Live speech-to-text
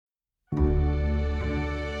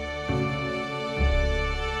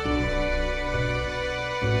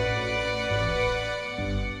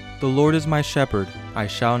The Lord is my shepherd, I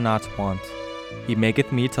shall not want. He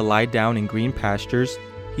maketh me to lie down in green pastures.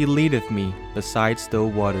 He leadeth me beside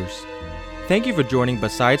still waters. Thank you for joining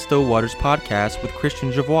Beside Still Waters podcast with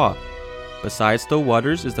Christian Javois. Beside Still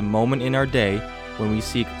Waters is the moment in our day when we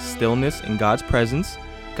seek stillness in God's presence,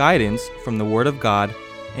 guidance from the Word of God,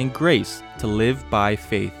 and grace to live by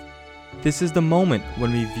faith. This is the moment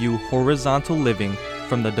when we view horizontal living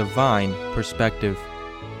from the divine perspective.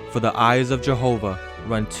 For the eyes of Jehovah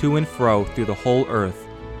run to and fro through the whole earth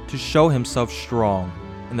to show himself strong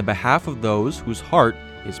in the behalf of those whose heart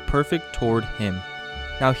is perfect toward him.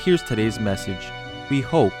 Now here's today's message. We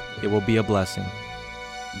hope it will be a blessing.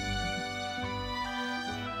 Good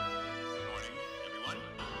morning,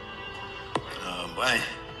 everyone. Boy,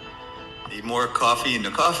 need more coffee in the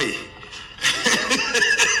coffee.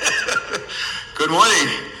 Good morning,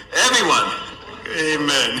 everyone.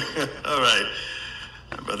 Amen. All right.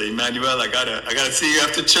 Brother Emmanuel, I gotta see you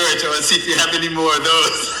after church. I want to see if you have any more of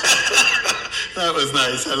those. That was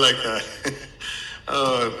nice. I like that.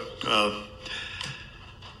 Oh, well.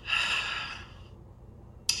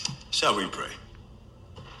 Shall we pray?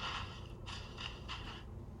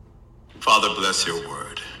 Father, bless your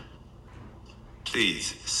word.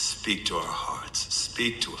 Please speak to our hearts.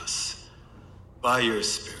 Speak to us by your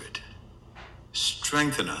Spirit.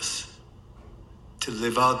 Strengthen us to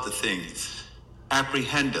live out the things.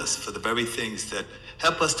 Apprehend us for the very things that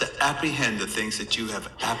help us to apprehend the things that you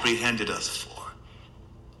have apprehended us for,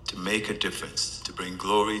 to make a difference, to bring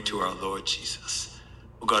glory to our Lord Jesus.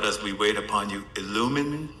 Oh God, as we wait upon you,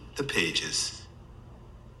 illumine the pages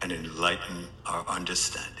and enlighten our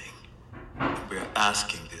understanding. And we are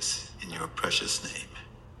asking this in your precious name.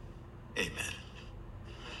 Amen.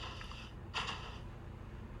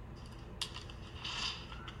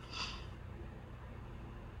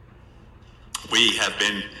 We have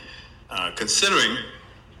been considering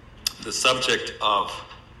the subject of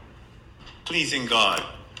pleasing God.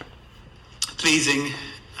 Pleasing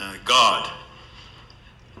God.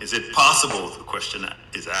 Is it possible, the question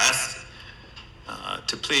is asked,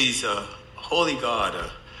 to please a holy God,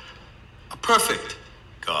 a perfect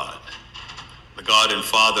God, the God and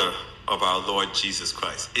Father of our Lord Jesus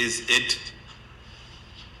Christ? Is it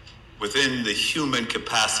within the human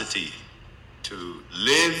capacity to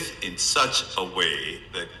live in such a way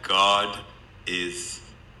that God is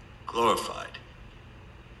glorified?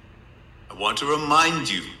 I want to remind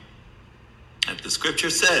you that the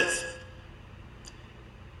scripture says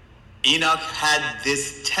Enoch had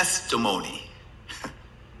this testimony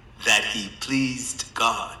that he pleased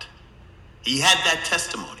God. He had that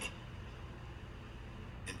testimony.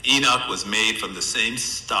 And Enoch was made from the same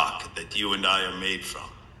stock that you and I are made from.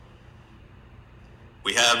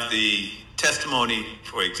 We have the testimony,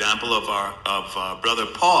 for example, of our brother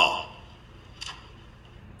Paul.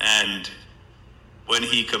 And when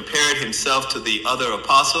he compared himself to the other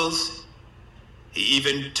apostles, he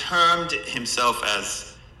even termed himself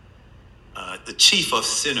as the chief of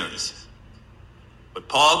sinners. But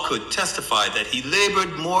Paul could testify that he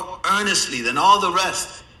labored more earnestly than all the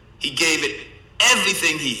rest. He gave it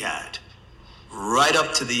everything he had, right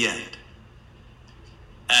up to the end.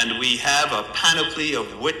 And we have a panoply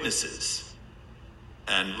of witnesses.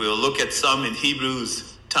 And we'll look at some in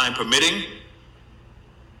Hebrews, time permitting,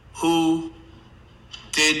 who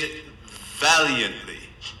did valiantly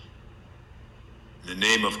in the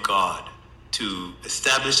name of God to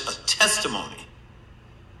establish a testimony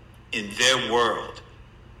in their world.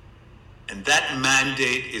 And that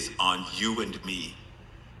mandate is on you and me.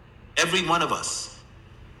 Every one of us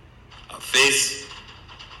are faced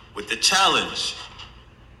with the challenge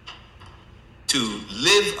to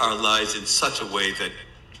live our lives in such a way that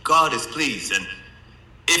God is pleased. And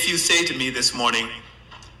if you say to me this morning,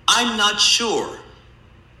 I'm not sure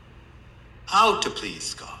how to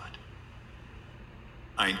please God,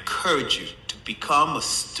 I encourage you to become a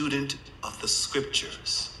student of the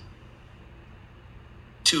scriptures,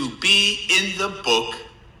 to be in the book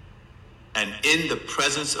and in the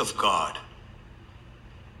presence of God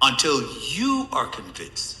until you are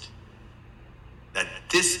convinced that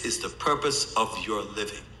this is the purpose of your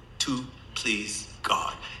living, to please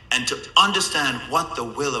God and to understand what the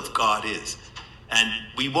will of God is. And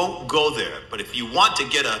we won't go there, but if you want to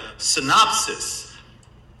get a synopsis,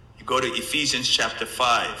 you go to Ephesians chapter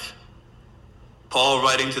 5. Paul,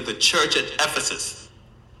 writing to the church at Ephesus,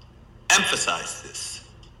 emphasized this,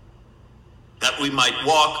 that we might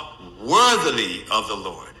walk worthily of the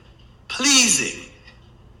Lord, pleasing,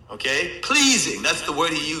 okay? Pleasing, that's the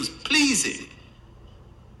word he used, pleasing.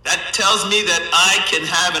 That tells me that I can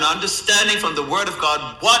have an understanding from the word of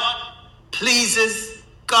God what pleases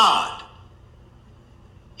God.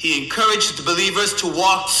 he encouraged the believers to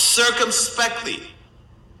walk circumspectly. He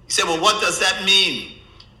said, well, what does that mean?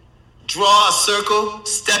 Draw a circle,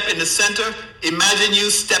 step in the center. Imagine you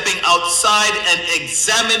stepping outside and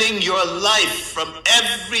examining your life from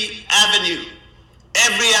every avenue,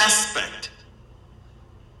 every aspect,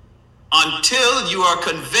 until you are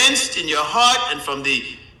convinced in your heart and from the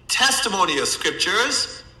testimony of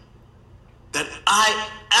scriptures that I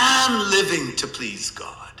am living to please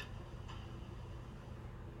God.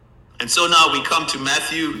 And so now we come to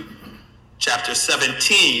Matthew chapter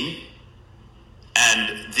 17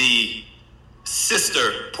 and the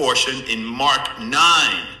sister portion in Mark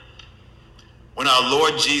 9, when our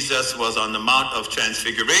Lord Jesus was on the Mount of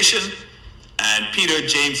Transfiguration, and Peter,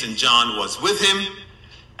 James, and John was with him,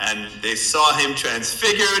 and they saw him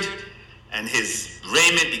transfigured, and his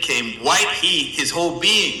raiment became white, his whole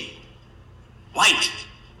being, white,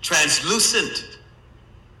 translucent.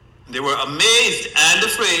 They were amazed and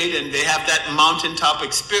afraid, and they have that mountaintop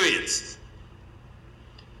experience.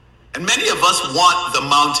 And many of us want the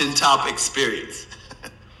mountaintop experience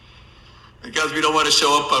because we don't want to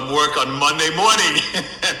show up on work on Monday morning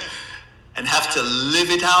and have to live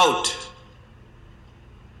it out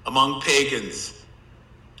among pagans,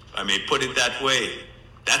 if I may put it that way.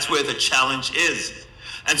 That's where the challenge is.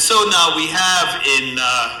 And so now we have in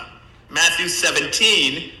Matthew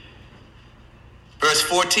 17, verse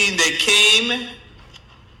 14,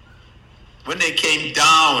 when they came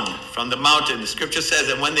down from the mountain, the scripture says,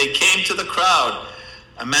 and when they came to the crowd,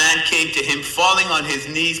 a man came to him, falling on his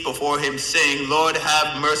knees before him, saying, Lord,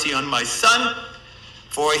 have mercy on my son,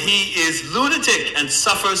 for he is lunatic and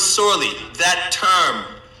suffers sorely. That term,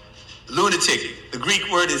 lunatic, the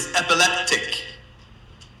Greek word is epileptic.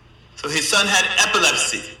 So his son had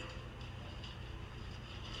epilepsy.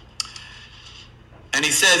 And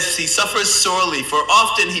he says he suffers sorely, for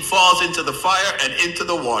often he falls into the fire and into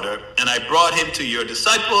the water. And I brought him to your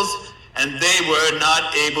disciples, and they were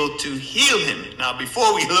not able to heal him. Now,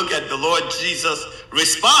 before we look at the Lord Jesus'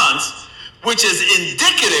 response, which is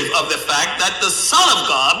indicative of the fact that the Son of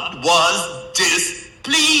God was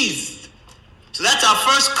displeased. So that's our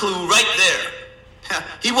first clue right there.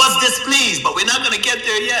 He was displeased, but we're not going to get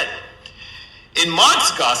there yet. In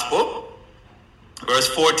Mark's gospel, verse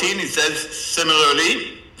 14, he says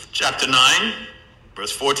similarly, chapter 9,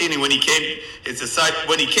 verse 14, and when he came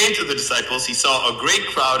to the disciples, he saw a great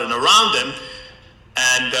crowd, and around them,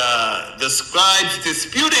 and the scribes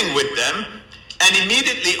disputing with them, and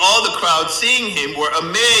immediately all the crowd, seeing him, were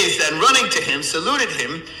amazed, and running to him, saluted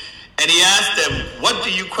him, and he asked them, what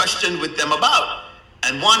do you question with them about?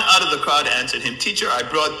 And one out of the crowd answered him, Teacher, I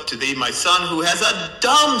brought to thee my son who has a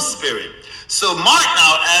dumb spirit. So Mark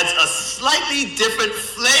now adds a slightly different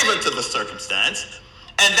flavor to the circumstance,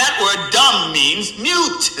 and that word dumb means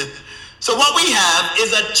mute. So what we have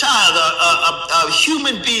is a child, a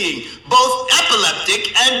human being, both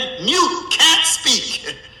epileptic and mute, can't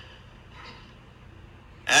speak.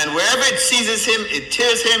 And wherever it seizes him, it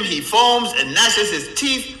tears him, he foams and gnashes his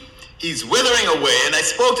teeth, he's withering away. And I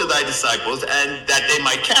spoke to thy disciples, and that they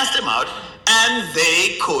might cast him out, and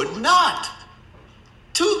they could not.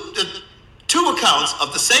 Two accounts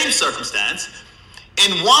of the same circumstance.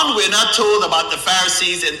 In one, we're not told about the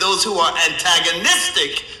Pharisees and those who are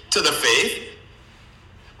antagonistic to the faith,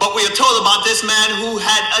 but we are told about this man who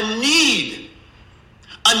had a need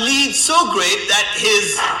so great that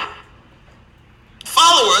his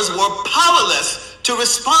followers were powerless to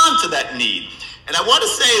respond to that need. And I want to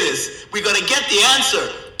say this, we're going to get the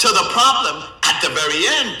answer to the problem at the very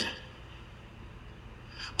end.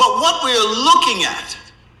 But what we're looking at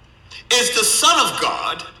is the Son of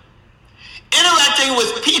God interacting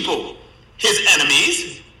with people, his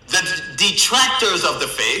enemies, the detractors of the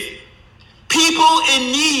faith, people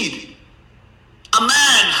in need, a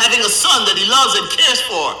man having a son that he loves and cares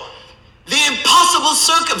for, the impossible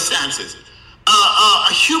circumstances,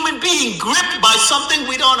 a human being gripped by something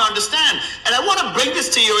we don't understand. And I want to bring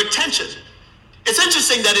this to your attention. It's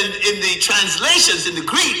interesting that in the translations in the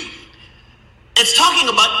Greek, it's talking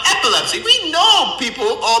about epilepsy. We know people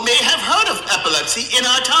or may have heard of epilepsy in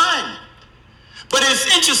our time. But it's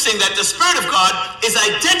interesting that the Spirit of God is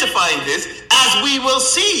identifying this, as we will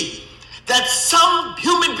see, that some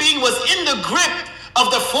human being was in the grip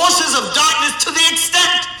of the forces of darkness to the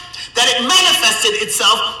extent that it manifested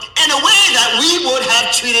itself in a way that we would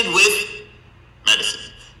have treated with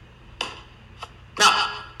medicine. Now,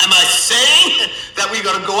 am I saying that we're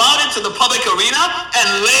going to go out into the public arena and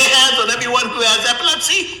lay hands on everyone who has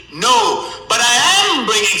epilepsy? No, but I am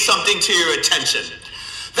bringing something to your attention.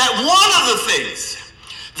 That one of the things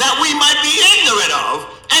that we might be ignorant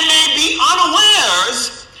of and may be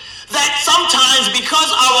unawares, that sometimes because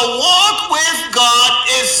our walk with God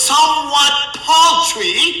is somewhat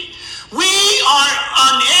paltry, we are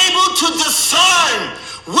unable to discern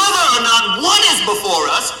whether or not what is before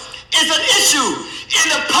us is an issue in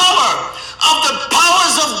the power of the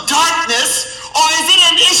powers of darkness, or is it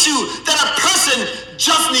an issue that a person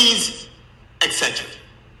just needs etc.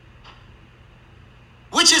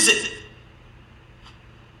 Which is it?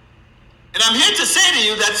 And I'm here to say to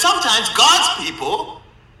you that sometimes God's people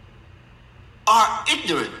are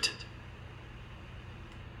ignorant.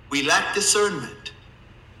 We lack discernment.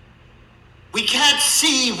 We can't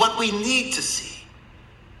see what we need to see.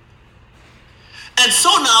 And so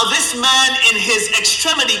now this man in his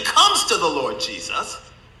extremity comes to the Lord Jesus.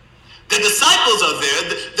 The disciples are there.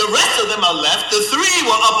 The rest of them are left. The three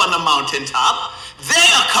were up on the mountaintop. They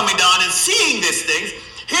are coming down and seeing these things.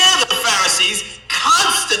 Here are the Pharisees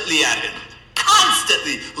constantly at him.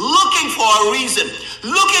 Constantly looking for a reason.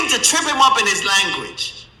 Looking to trip him up in his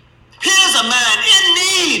language. Here's a man in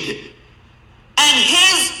need. And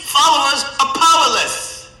his followers are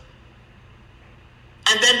powerless.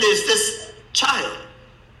 And then there's this child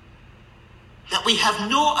that we have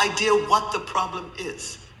no idea what the problem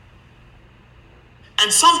is.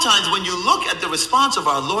 And sometimes when you look at the response of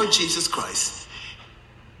our Lord Jesus Christ,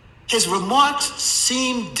 his remarks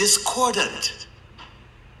seem discordant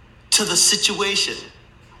to the situation.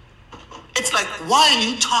 It's like, why are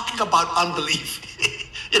you talking about unbelief?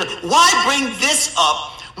 Why bring this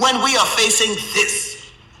up when we are facing this?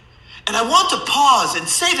 And I want to pause and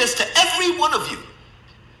say this to every one of you.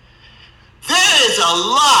 There is a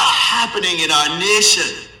lot happening in our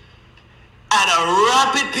nation at a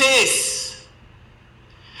rapid pace.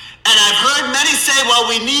 And I've heard many say, well,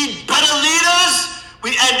 we need better leaders.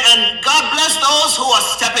 And God bless those who are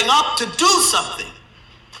stepping up to do something.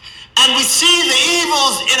 And we see the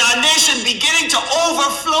evils in our nation beginning to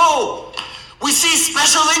overflow. We see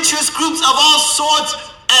special interest groups of all sorts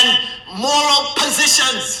and moral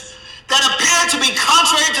positions that appear to be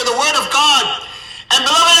contrary to the Word of God. And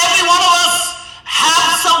beloved, every one of us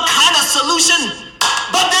have some kind of solution,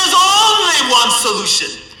 but there's only one solution.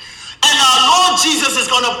 And our Lord Jesus is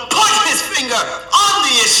going to put his finger on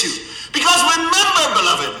the issue. Because remember,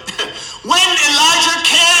 beloved, when Elijah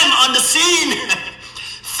came on the scene,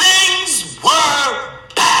 things were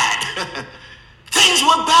bad. Things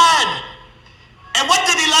were bad. And what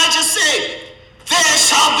did Elijah say? There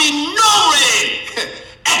shall be no rain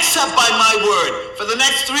except by my word. For the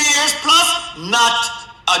next 3 years plus, not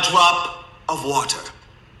a drop of water.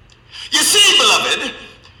 You see, beloved,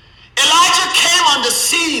 Elijah came on the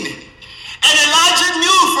scene, and Elijah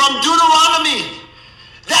knew from Deuteronomy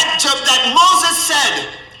that Moses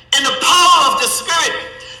said in the power of the Spirit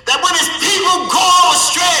that when his people go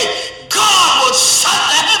astray, God will shut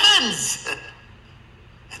the heavens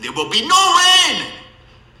and there will be no rain.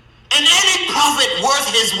 And any prophet worth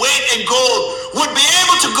his weight in gold would be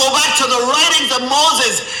able to go back to the writings of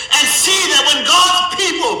Moses and see that when God's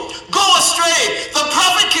people go astray, the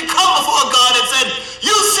prophet can come before God and say,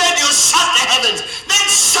 you said you'll shut the heavens. Then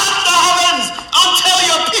shut the heavens until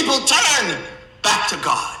your people turn back to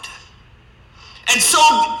God. And so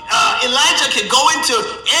Elijah can go into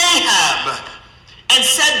Ahab and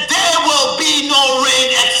said, there will be no rain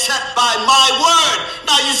except by my word.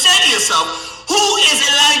 Now you say to yourself, who is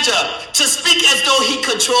Elijah to speak as though he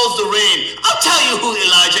controls the rain? I'll tell you who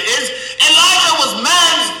Elijah is. Elijah was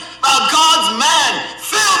God's man,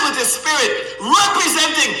 filled with the Spirit,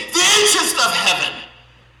 representing the interest of heaven.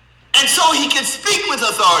 And so he can speak with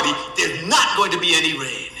authority. There's not going to be any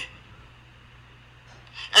rain.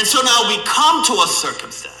 And so now we come to a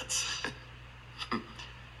circumstance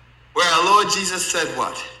where our Lord Jesus said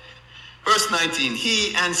what? Verse 19,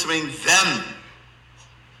 he answering them.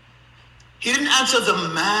 He didn't answer the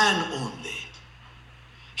man only.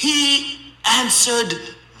 He answered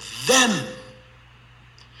them.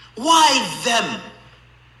 Why them?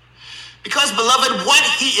 Because, beloved, what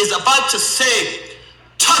he is about to say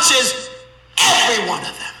touches every one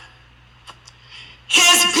of them.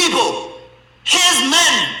 His people, his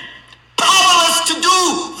men, powerless to do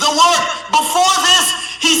the work. Before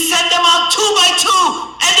this, he sent them out 2 by 2,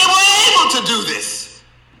 and they were able to do this.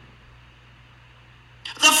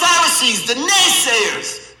 The Pharisees, the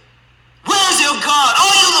naysayers, where's your God?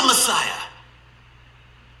 Are you the Messiah?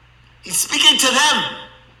 He's speaking to them.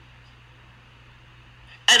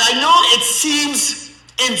 And I know it seems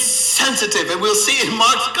insensitive, and we'll see in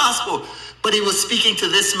Mark's gospel, but he was speaking to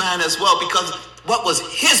this man as well, because what was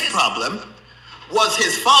his problem, was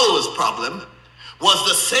his followers' problem, was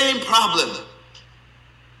the same problem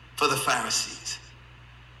for the Pharisees.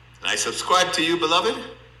 And I subscribe to you, beloved.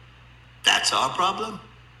 That's our problem.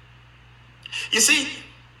 You see,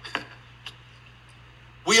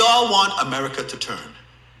 we all want America to turn.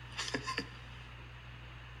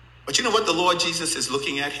 But you know what the Lord Jesus is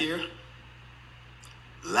looking at here?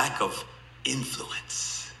 Lack of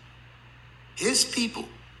influence. His people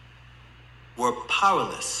were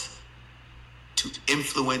powerless to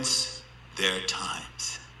influence their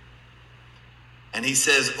times. And he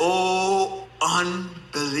says, "Oh,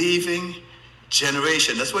 unbelieving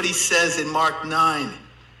generation." That's what he says in Mark 9.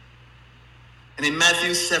 And in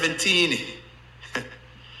Matthew 17.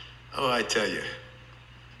 Oh, I tell you.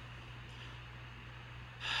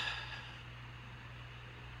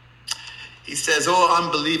 He says, "Oh,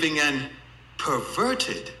 unbelieving and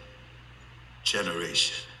perverted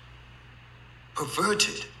generation."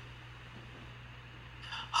 Perverted.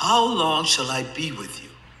 "How long shall I be with you?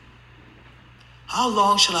 How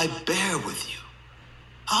long shall I bear with you?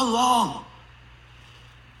 How long?"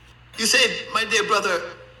 You say, "My dear brother,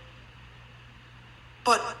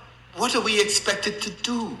 but what are we expected to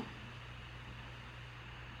do?"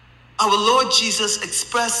 Our Lord Jesus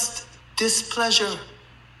expressed displeasure.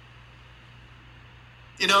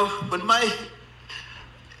 You know, when my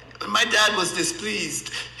dad was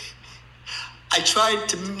displeased, I tried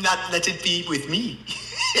to not let it be with me.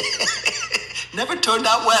 Never turned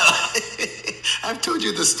out well. I've told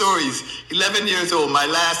you the stories. 11 years old, my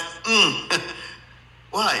last.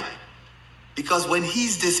 Why? Because when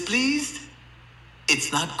he's displeased,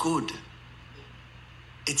 it's not good.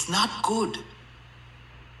 It's not good.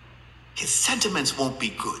 His sentiments won't be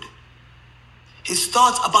good. His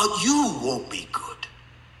thoughts about you won't be good.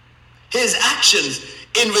 His actions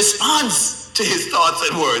in response to his thoughts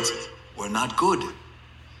and words were not good.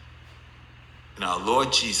 And our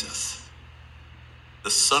Lord Jesus,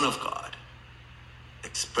 the Son of God,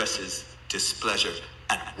 expresses displeasure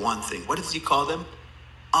at one thing. What does he call them?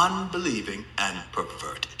 Unbelieving and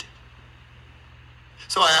perverted.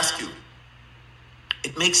 So I ask you,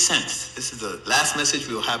 it makes sense. This is the last message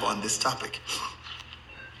we'll have on this topic.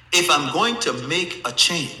 If I'm going to make a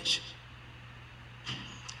change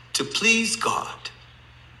to please God,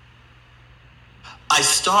 I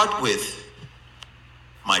start with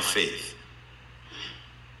my faith.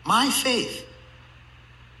 My faith.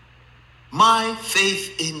 My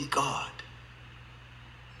faith in God.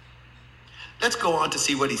 Let's go on to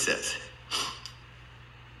see what he says.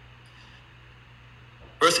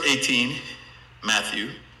 Verse 18,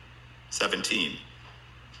 Mathew 17.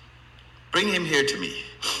 "Bring him here to me."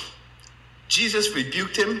 Jesus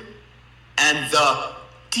rebuked him, and the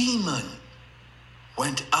demon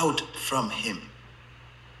went out from him,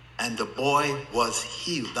 and the boy was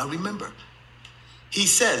healed. Now remember, he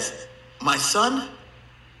says, "My son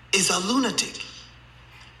is a lunatic."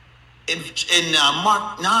 In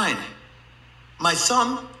Mark 9, "My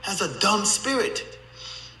son has a dumb spirit."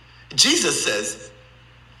 Jesus says,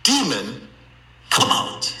 "Demon, come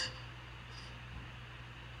out."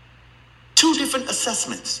 Two different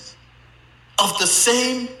assessments of the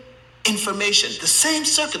same information, the same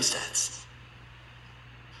circumstance.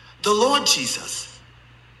 The Lord Jesus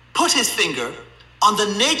put his finger on the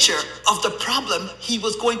nature of the problem he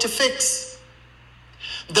was going to fix.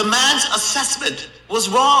 The man's assessment was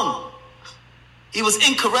wrong. He was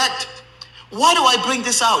incorrect. Why do I bring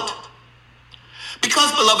this out?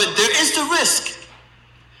 Because, beloved, there is the risk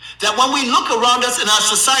that when we look around us in our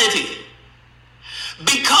society,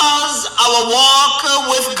 because our walk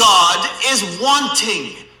with God is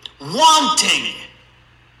wanting,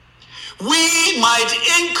 we might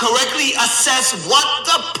incorrectly assess what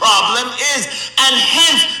the problem is, and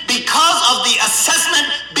hence, because of the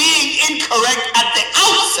assessment being incorrect at the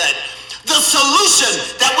outset, the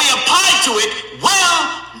solution that we apply to it will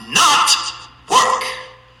not work.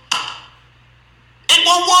 It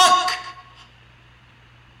won't work.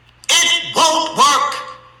 It won't work.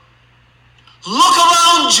 Look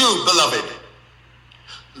around you, beloved.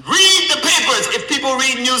 Read the papers, if people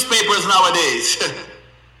read newspapers nowadays.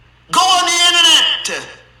 Go on the internet.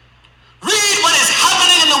 Read what is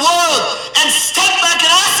happening in the world and step back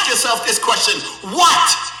and ask yourself this question.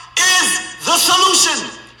 What is the solution?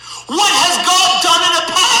 What has God done in the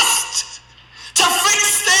past to fix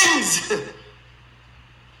things?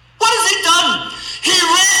 What has he done? He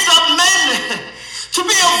raised up men to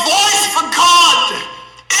be a voice for God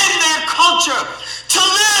in their culture, to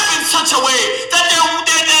live in such a way that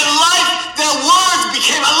their life, their words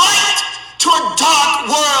became a light to a dark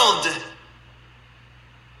world.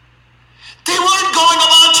 They weren't going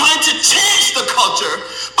about trying to change the culture,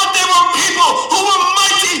 but they were people who were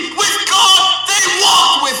mighty with God. They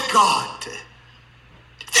walked with God.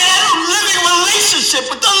 They had a living relationship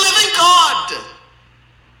with the living God.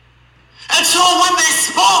 And so when they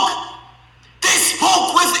spoke,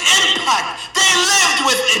 spoke with impact. They lived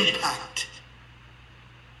with impact.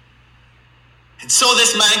 And so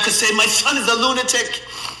this man could say, my son is a lunatic.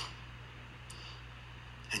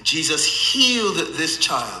 And Jesus healed this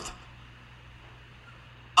child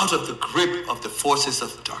out of the grip of the forces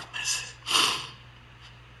of darkness.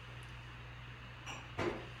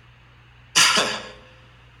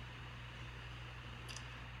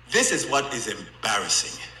 This is what is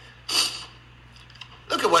embarrassing.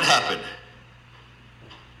 Look at what happened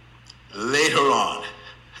later on.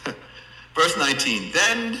 Verse 19,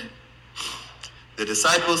 then the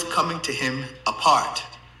disciples coming to him apart.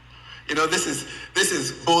 You know, this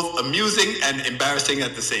is both amusing and embarrassing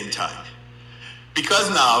at the same time. Because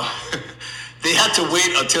now they had to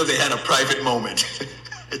wait until they had a private moment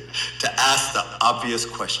to ask the obvious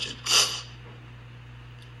question.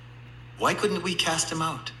 Why couldn't we cast him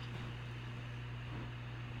out?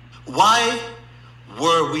 Why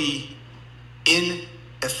were we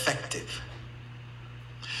ineffective?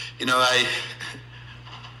 You know,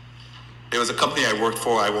 there was a company I worked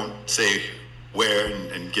for, I won't say where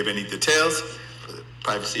and give any details for the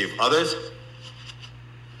privacy of others.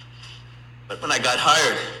 But when I got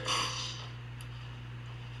hired,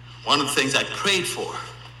 one of the things I prayed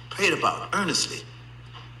about earnestly,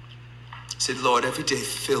 I said, Lord, every day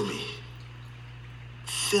fill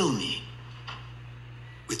me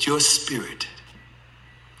with your spirit,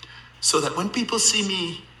 so that when people see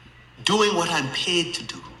me doing what I'm paid to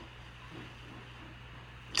do,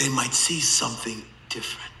 they might see something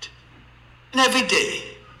different. And every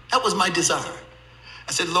day, that was my desire.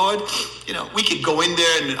 I said, Lord, you know, we could go in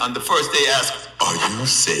there and on the first day ask, are you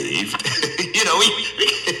saved? You know,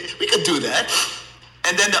 we could do that.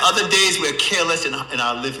 And then the other days we're careless in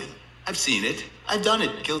our living. I've seen it. I've done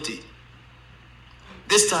it, guilty.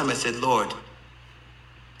 This time I said, Lord,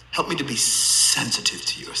 help me to be sensitive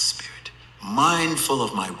to your spirit, mindful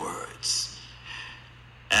of my words.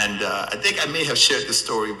 And I think I may have shared the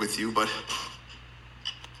story with you, but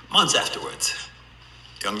months afterwards,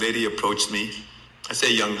 a young lady approached me. I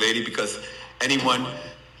say young lady because anyone,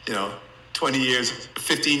 20 years,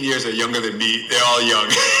 15 years or younger than me, they're all young.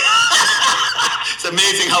 It's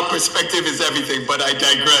amazing how perspective is everything, but I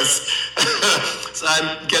digress. So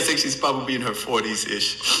I'm guessing she's probably in her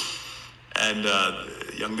 40s-ish. And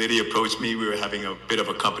the young lady approached me. We were having a bit of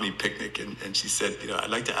a company picnic, and she said, I'd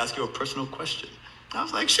like to ask you a personal question. I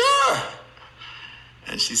was like, sure.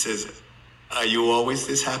 And she says, are you always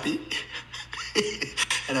this happy?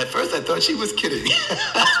 And at first I thought she was kidding.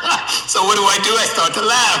 So what do? I start to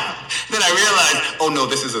laugh. Then I realized, oh no,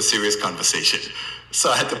 this is a serious conversation. So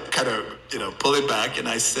I had to kind of, pull it back. And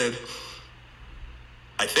I said,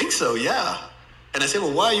 I think so, yeah. And I said,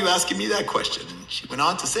 well, why are you asking me that question? And she went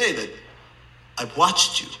on to say that I've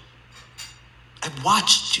watched you.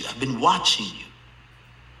 I've been watching you.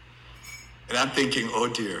 And I'm thinking, oh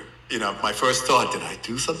dear. My first thought, did I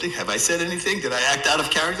do something? Have I said anything? Did I act out of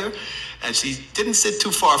character? And she didn't sit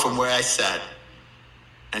too far from where I sat.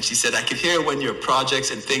 And she said, I could hear when your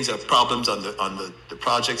projects and things are problems on the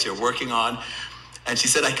projects you're working on. And she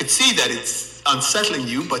said, I could see that it's unsettling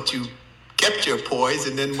you, but you kept your poise.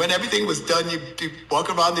 And then when everything was done, you walk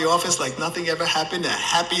around the office like nothing ever happened,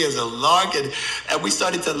 happy as a lark. And we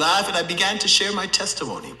started to laugh, and I began to share my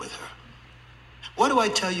testimony with her. Why do I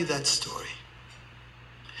tell you that story?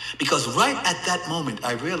 Because right at that moment,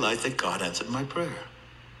 I realized that God answered my prayer.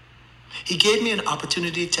 He gave me an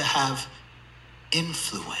opportunity to have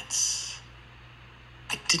influence.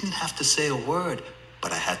 I didn't have to say a word,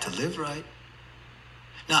 but I had to live right.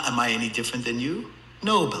 Now, am I any different than you?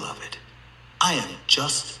 No, beloved. I am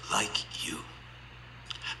just like you.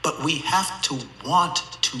 But we have to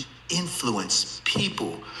want to influence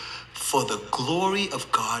people for the glory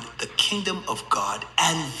of God, the kingdom of God,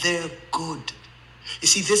 and their good. You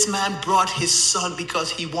see, this man brought his son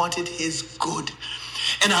because he wanted his good.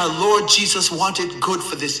 And our Lord Jesus wanted good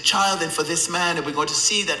for this child and for this man. And we're going to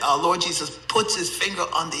see that our Lord Jesus puts his finger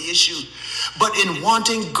on the issue. But in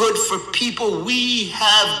wanting good for people, we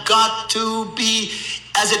have got to be,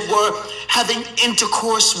 as it were, having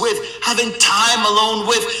intercourse with, having time alone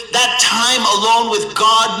with. That time alone with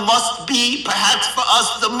God must be, perhaps for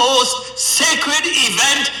us, the most sacred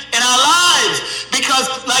event in our lives. Because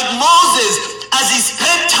like Moses, as he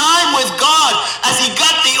spent time with God, as he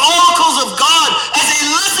got the oracles of God, as he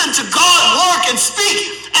listened to God work and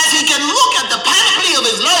speak, as he can look at the panoply of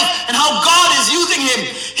his life and how God is using him,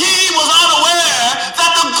 he was unaware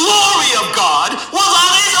that the glory of God was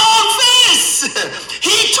on his own face.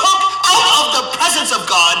 He took out of the presence of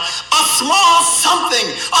God a small something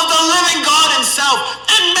of the living God himself.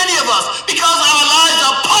 And many of us, because our lives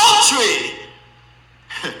are paltry,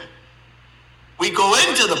 We go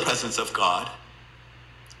into the presence of God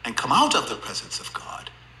and come out of the presence of God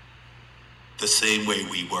the same way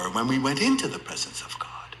we were when we went into the presence of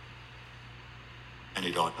God. And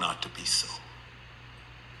it ought not to be so.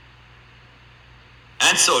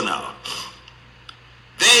 And so now,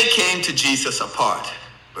 they came to Jesus apart.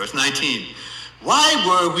 Verse 19. Why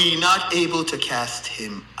were we not able to cast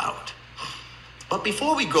him out? But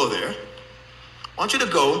before we go there, I want you to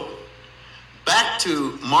go back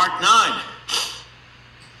to Mark 9.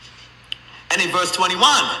 And in verse 21,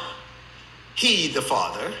 he, the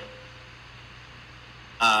father,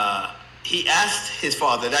 he asked his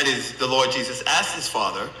father, that is, the Lord Jesus asked his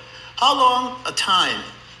father, how long a time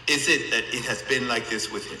is it that it has been like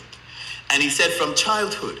this with him? And he said, from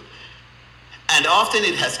childhood. And often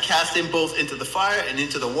it has cast him both into the fire and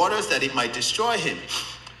into the waters that it might destroy him.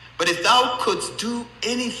 But if thou couldst do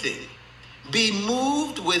anything, be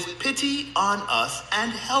moved with pity on us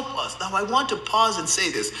and help us. Now I want to pause and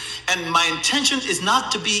say this, and my intention is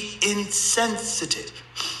not to be insensitive.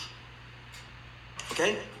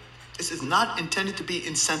 Okay? This is not intended to be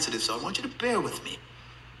insensitive, so I want you to bear with me.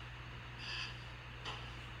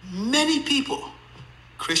 Many people,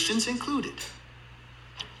 Christians included,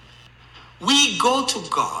 we go to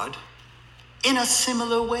God in a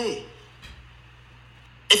similar way.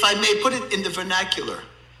 If I may put it in the vernacular,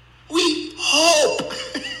 we hope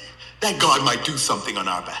that God might do something on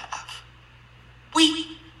our behalf.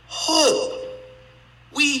 We hope.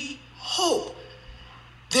 We hope.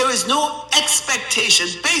 There is no expectation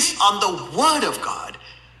based on the word of God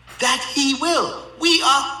that he will. We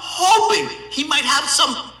are hoping he might have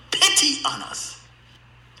some pity on us.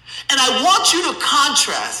 And I want you to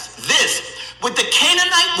contrast this with the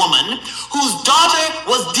Canaanite woman whose daughter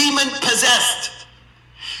was demon possessed.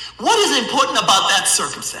 What is important about that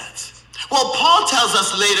circumstance? Well, Paul tells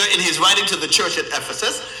us later in his writing to the church at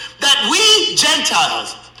Ephesus that we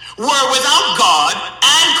Gentiles were without God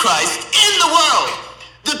and Christ in the world.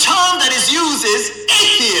 The term that is used is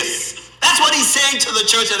atheists. That's what he's saying to the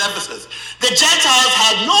church at Ephesus. The Gentiles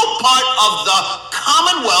had no part of the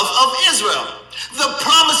commonwealth of Israel. The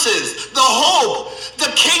promises, the hope,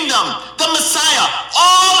 the kingdom, the Messiah,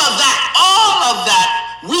 all of that,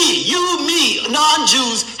 we, you, me,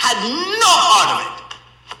 non-Jews had no part of it.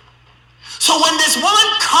 So when this woman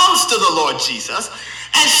comes to the Lord Jesus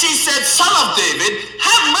and she said, Son of David,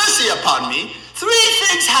 have mercy upon me, three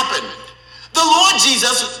things happened. The Lord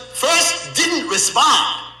Jesus first didn't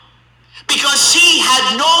respond because she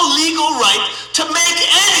had no legal right to make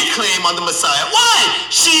any claim on the Messiah. Why?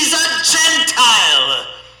 She's a Gentile.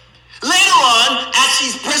 Later on, as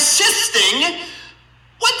she's persisting,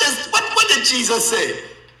 what did Jesus say?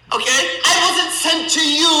 Okay, I wasn't sent to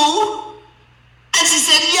you. And she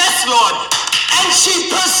said, yes, Lord. And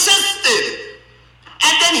she persisted.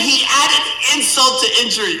 And then he added insult to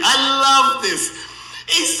injury. I love this.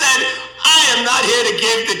 He said, I am not here to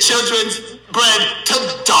give the children's bread to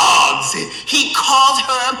dogs. He called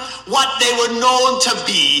her what they were known to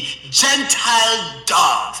be, Gentile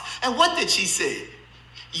dogs. And what did she say?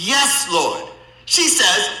 Yes, Lord. She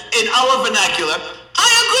says, in our vernacular, I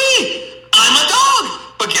agree. I'm a dog.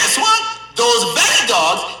 But guess what? Those very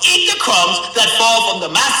dogs eat the crumbs that fall from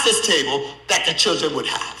the master's table that the children would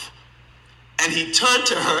have. And he turned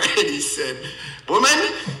to her and he said, woman,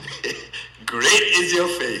 great is your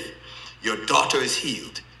faith. Your daughter is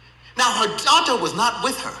healed. Now, her daughter was not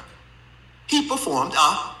with her. He performed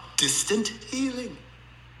a distant healing.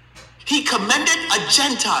 He commended a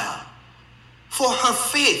Gentile for her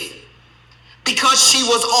faith because she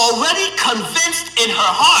was already convinced in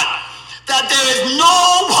her heart that there is no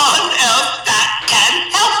one else that can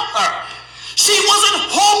help her. She wasn't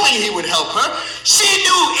hoping he would help her. She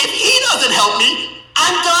knew if he doesn't help me,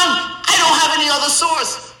 I'm done. I don't have any other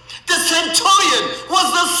source. The centurion was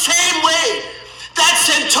the same way. That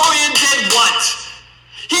centurion did what?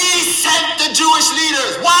 He sent the Jewish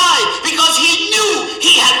leaders. Why? Because he knew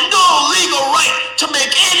he had no legal right to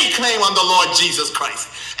make any claim on the Lord Jesus Christ.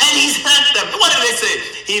 And he sent them. What did they say?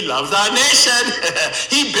 He loves our nation.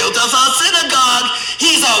 He built us our synagogue.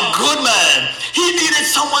 He's a good man. He needed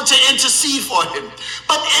someone to intercede for him.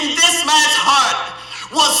 But in this man's heart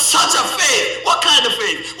was such a faith. What kind of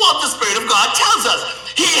faith? Well, the Spirit of God tells us.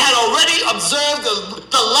 He had already observed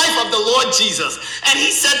the life of the Lord Jesus. And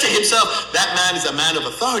he said to himself, that man is a man of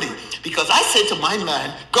authority. Because I said to my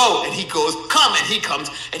man, go, and he goes, come, and he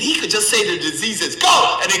comes. And he could just say to the diseases,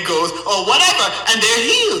 go, and it goes, or whatever, and they're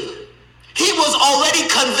healed. He was already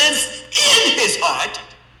convinced in his heart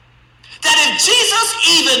that if Jesus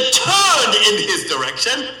even turned in his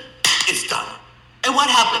direction, it's done. And what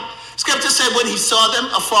happened? Scripture said when he saw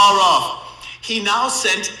them afar off, He now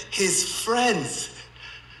sent his friends,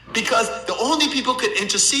 because the only people who could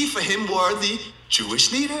intercede for him were the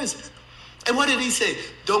Jewish leaders. And what did he say?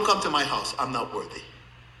 Don't come to my house. I'm not worthy.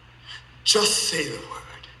 Just say the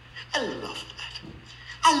word. I love that.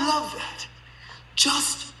 I love that.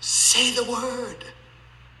 Just say the word.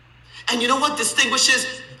 And you know what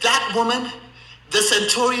distinguishes that woman, the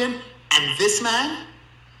centurion, and this man?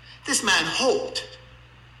 This man hoped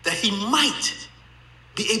that he might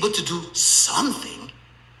be able to do something.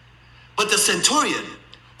 But the centurion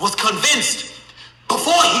was convinced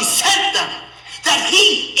before he sent them that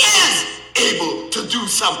he is able to do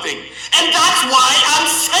something. And that's why I'm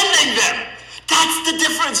sending them. That's the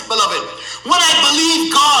difference, beloved. When I believe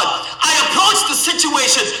God, I approach the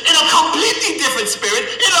situation in a completely different spirit,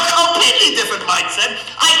 in a completely different mindset.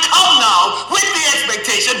 I come now with the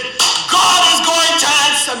expectation God is going to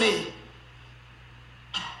answer me.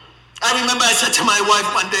 I remember I said to my wife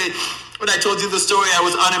one day, when I told you the story, I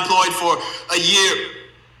was unemployed for a year.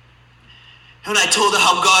 And I told her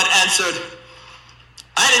how God answered.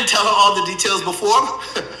 I didn't tell her all the details before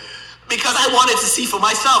because I wanted to see for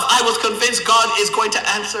myself. I was convinced God is going to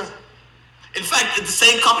answer. In fact, the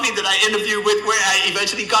same company that I interviewed with, where I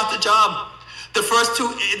eventually got the job, the first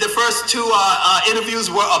two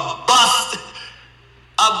interviews were a bust.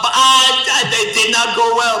 They did not go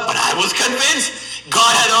well, but I was convinced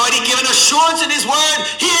God had already given assurance in his word.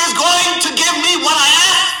 He is going to give me what I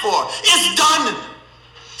asked for. It's done.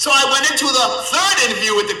 So I went into the third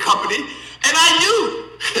interview with the company, and I knew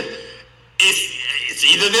it's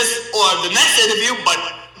either this or the next interview, but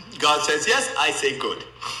God says yes, I say good.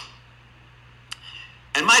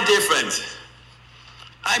 And my dear friends,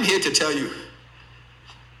 I'm here to tell you,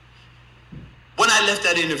 when I left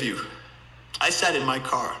that interview, I sat in my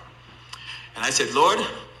car, and I said, Lord,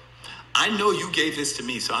 I know you gave this to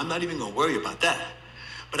me, so I'm not even going to worry about that.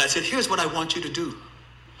 But I said, here's what I want you to do.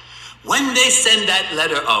 When they send that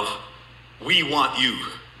letter of, we want you,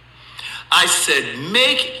 I said,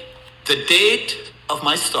 make the date of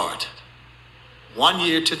my start 1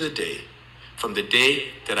 year to the day from the day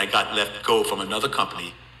that I got let go from another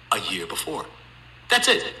company a year before. That's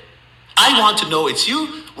it. I want to know it's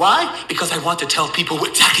you. Why? Because I want to tell people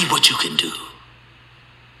exactly what you can do.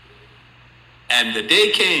 And the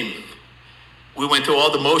day came. We went through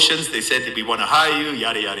all the motions. They said that we want to hire you,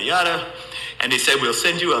 yada, yada, yada. And they said, we'll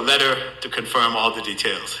send you a letter to confirm all the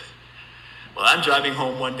details. Well, I'm driving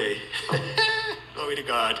home one day. Glory to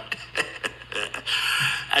God.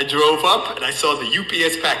 I drove up and I saw the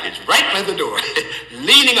UPS package right by the door,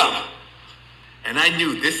 leaning up. And I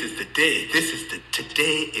knew this is the day.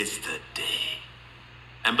 Today is the day.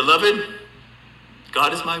 And beloved,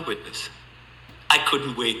 God is my witness. I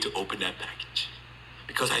couldn't wait to open that package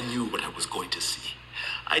because I knew what I was going to see.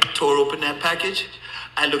 I tore open that package.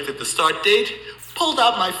 I looked at the start date, pulled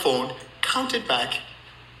out my phone, counted back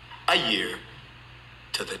a year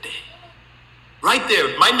to the day. Right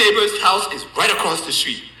there, my neighbor's house is right across the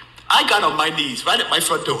street. I got on my knees right at my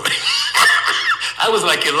front door. I was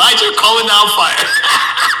like Elijah calling down fire.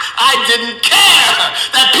 I didn't care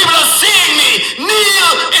that people are seeing me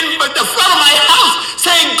kneel in the front of my house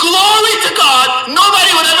saying, glory to God.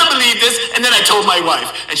 Nobody would ever believe this. And then I told my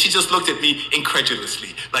wife, and she just looked at me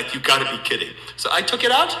incredulously, like, you gotta be kidding. So I took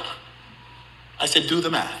it out. I said, do the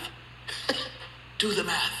math. Do the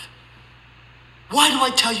math. Why do I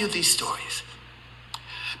tell you these stories?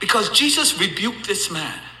 Because Jesus rebuked this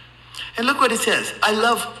man. And look what it says. I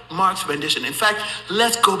love Mark's rendition. In fact,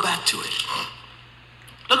 let's go back to it.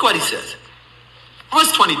 Look what he says.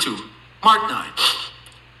 Verse 22, Mark 9.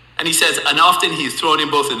 And he says, and often he is thrown in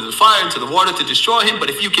both into the fire, into the water to destroy him. But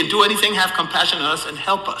if you can do anything, have compassion on us and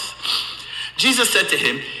help us. Jesus said to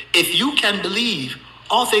him, if you can believe,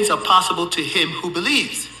 all things are possible to him who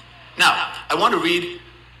believes. Now, I want to read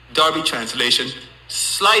Darby translation,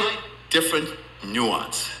 slight different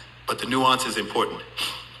nuance, but the nuance is important.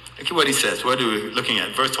 Look at what he says. What are we looking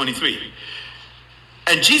at? Verse 23.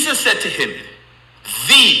 And Jesus said to him,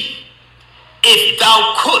 thee, if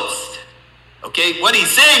thou couldst. Okay, what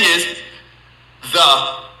he's saying is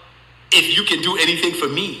if you can do anything for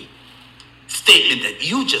me statement that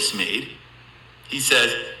you just made. He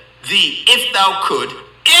says, thee, if thou could,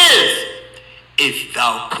 is if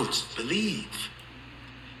thou couldst believe.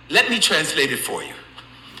 Let me translate it for you.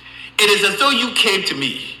 It is as though you came to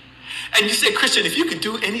me and you said, Christian, if you could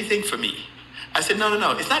do anything for me. I said,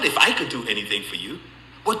 no. It's not if I could do anything for you.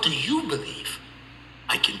 What do you believe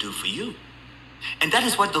I can do for you? And that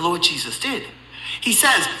is what the Lord Jesus did. He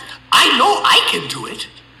says, I know I can do it,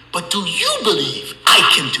 but do you believe I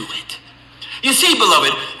can do it? You see,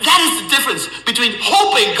 beloved, that is the difference between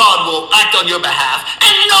hoping God will act on your behalf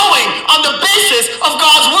and knowing on the basis of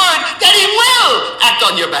God's word that he will act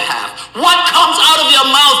on your behalf. What comes out of your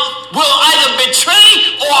mouth will either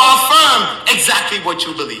betray or affirm exactly what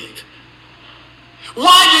you believe.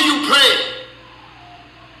 Why do you pray?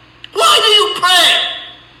 Why do you pray?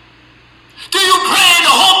 Do you pray in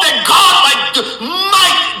the hope that God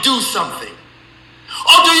might do something?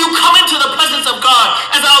 Or do you come into the presence of God,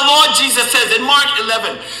 as our Lord Jesus says in Mark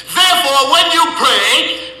 11, therefore, when you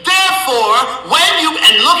pray,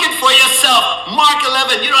 and look it for yourself, Mark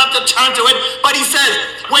 11, you don't have to turn to it, but he says,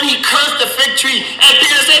 when he cursed the fig tree, and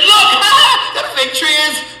Peter said, look, the fig tree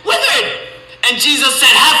is withered. And Jesus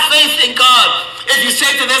said, have faith in God. If you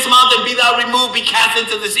say to this mountain, be thou removed, be cast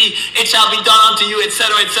into the sea, it shall be done unto you,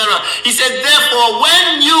 etc., etc. He said, therefore,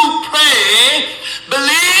 when you pray,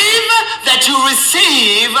 believe that you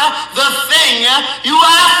receive the thing you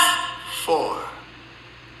ask for,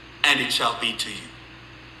 and it shall be to you.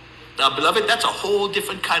 Now, beloved, that's a whole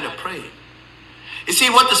different kind of praying. You see,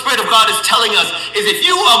 what the Spirit of God is telling us is if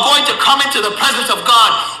you are going to come into the presence of God,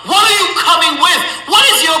 what are you coming with? What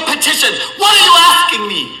is your petition? What are you asking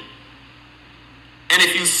me? And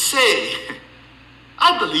if you say,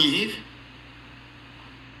 I believe,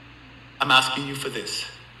 I'm asking you for this.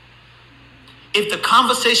 If the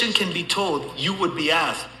conversation can be told, you would be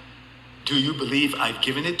asked, do you believe I've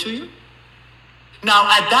given it to you? Now,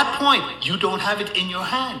 at that point, you don't have it in your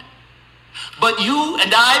hand. But you and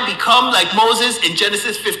I become like Moses in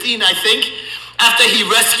Genesis 15, I think, after he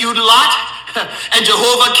rescued Lot, and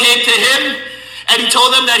Jehovah came to him, and he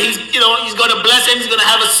told him that he's going to bless him, he's going to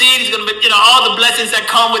have a seed, he's going to, all the blessings that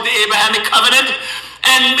come with the Abrahamic covenant.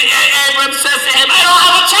 And Abram says to him, I don't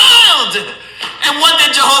have a child. And what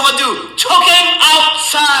did Jehovah do? Took him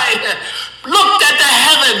outside, looked at the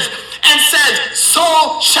heavens, and said, so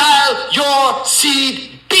shall your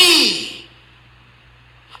seed be.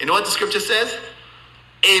 You know what the scripture says?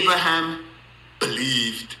 Abraham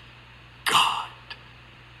believed God.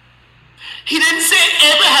 He didn't say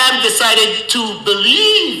Abraham decided to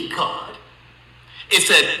believe God. It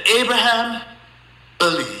said Abraham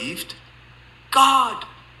believed God.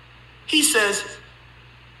 He says,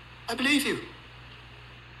 I believe you.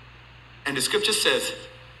 And the scripture says,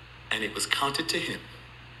 and it was counted to him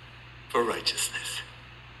for righteousness.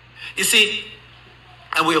 You see,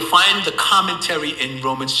 and we'll find the commentary in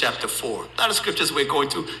Romans chapter 4. A lot of scriptures we're going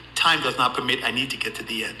to. Time does not permit. I need to get to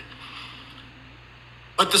the end.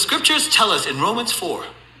 But the scriptures tell us in Romans 4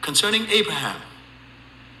 concerning Abraham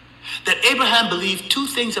that Abraham believed two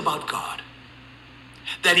things about God.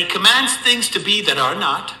 That he commands things to be that are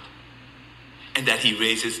not, and that he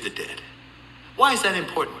raises the dead. Why is that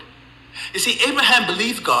important? You see, Abraham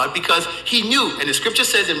believed God because he knew, and the scripture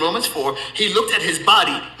says in Romans 4, he looked at his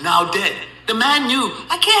body now dead. The man knew,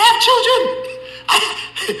 I can't have children.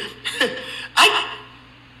 I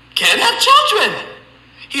can't have children.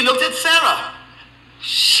 He looked at Sarah.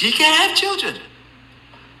 She can't have children.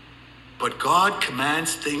 But God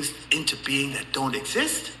commands things into being that don't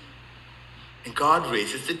exist. And God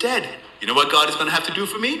raises the dead. You know what God is going to have to do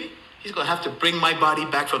for me? He's going to have to bring my body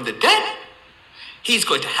back from the dead. He's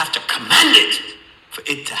going to have to command it for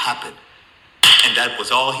it to happen. And that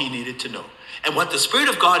was all he needed to know. And what the Spirit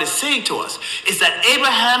of God is saying to us is that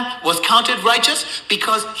Abraham was counted righteous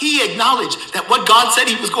because he acknowledged that what God said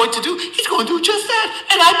he was going to do, he's going to do just that.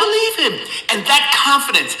 And I believe him. And that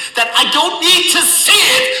confidence that I don't need to see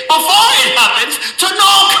it before it happens to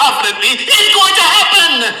know confidently it's going to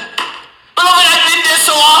happen. Beloved, I've been there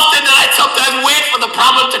so often that I sometimes wait for the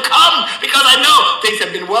problem to come because I know things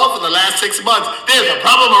have been well for the last 6 months. There's a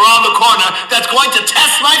problem around the corner that's going to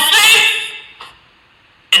test my faith.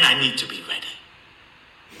 And I need to be ready.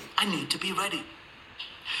 I need to be ready.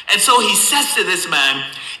 And so he says to this man,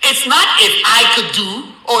 it's not if I could do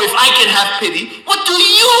or if I can have pity. What do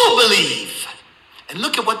you believe? And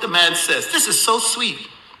look at what the man says. This is so sweet.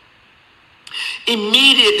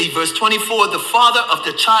 Immediately, verse 24, the father of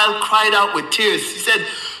the child cried out with tears. He said,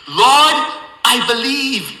 Lord, I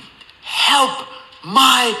believe. Help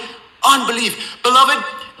my unbelief. Beloved,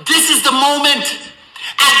 this is the moment.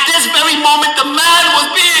 At this very moment, the man was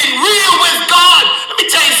being real with God. Let me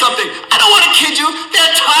tell you something. I don't want to kid you. There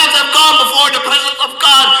are times I've gone before in the presence of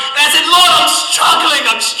God, and I said, Lord, I'm struggling.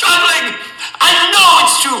 I know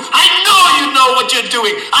it's true. I know you know what you're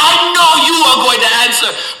doing. I know you are going to answer.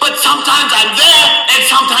 But sometimes I'm there, and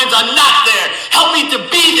sometimes I'm not there. Help me to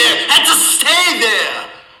be there and to stay there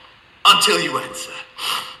until you answer.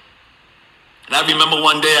 And I remember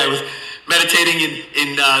one day I was meditating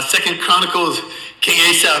in 2 Chronicles. King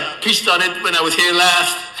Asa preached on it when I was here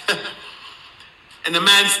last. And the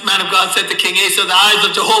man of God said to King Asa, the eyes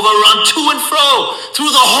of Jehovah run to and fro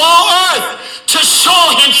through the whole earth to show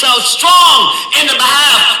himself strong in the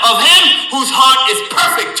behalf of him whose heart is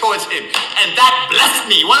perfect towards him. And that blessed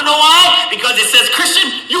me. You want to know why? Because it says, Christian,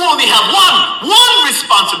 you only have one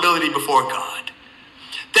responsibility before God.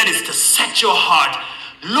 That is to set your heart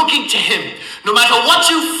looking to him. No matter what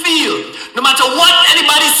you feel, no matter what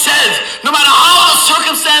anybody says, no matter how the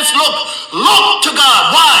circumstance look to God.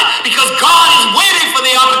 Why? Because God is waiting for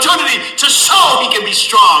the opportunity to show he can be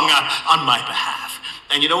strong on my behalf.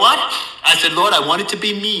 And you know what? I said, Lord, I want it to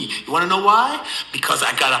be me. You want to know why? Because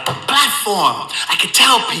I got a platform. I can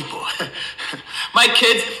tell people. My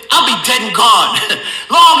kids, I'll be dead and gone.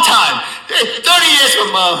 Long time. 30 years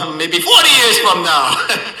from, maybe 40 years from now.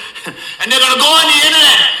 And they're going to go on the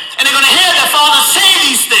internet. And they're going to hear their father say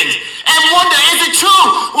these things. And wonder, is it true?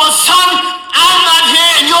 Well, son, I'm not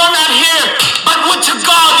here and you're not here. But would to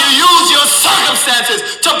God you use your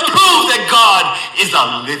circumstances to prove that God is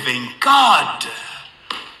a living God.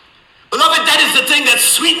 Beloved, that is the thing that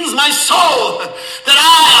sweetens my soul, that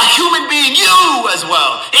I, a human being, you as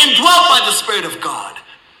well, indwelt by the Spirit of God,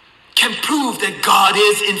 can prove that God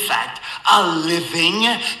is, in fact, a living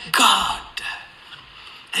God.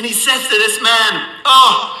 And he says to this man,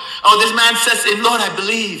 this man says to him, Lord, I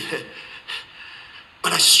believe,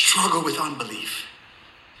 but I struggle with unbelief.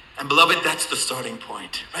 And beloved, that's the starting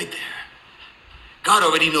point, right there. God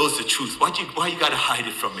already knows the truth. Why you got to hide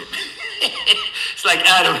it from him? It's like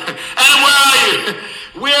Adam, where are you?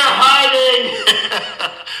 We're hiding.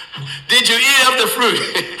 Did you eat of the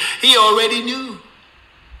fruit? He already knew.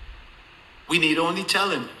 We need only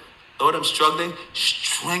tell him, Lord, I'm struggling.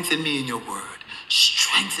 Strengthen me in your word.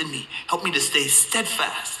 Strengthen me. Help me to stay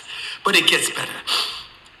steadfast. But it gets better.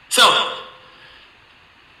 So,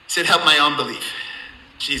 he said, help my unbelief.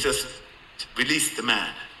 Jesus released the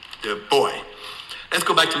man, the boy. Let's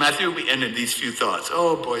go back to Matthew. We ended these few thoughts.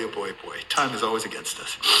 Oh boy, oh boy, oh boy. Time is always against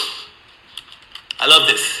us. I love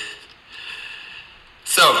this.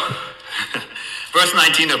 So, verse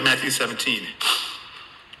 19 of Matthew 17.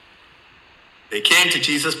 They came to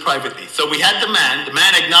Jesus privately. So we had the man. The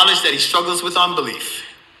man acknowledged that he struggles with unbelief.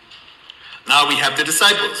 Now we have the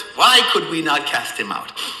disciples. Why could we not cast him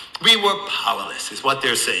out? We were powerless, is what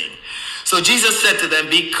they're saying. So Jesus said to them,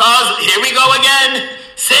 because, here we go again,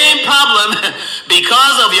 same problem,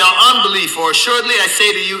 because of your unbelief. For assuredly I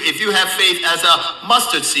say to you, if you have faith as a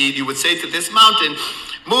mustard seed, you would say to this mountain,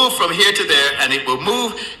 move from here to there, and it will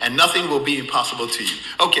move, and nothing will be impossible to you.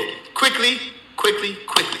 Okay, quickly.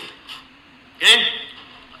 Okay?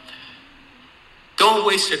 Don't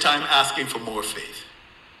waste your time asking for more faith.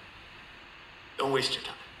 Don't waste your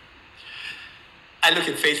time. I look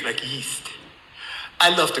at faith like yeast.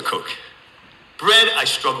 I love to cook. Bread, I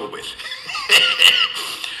struggle with.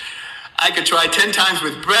 I could try 10 times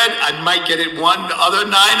with bread. I might get it one, the other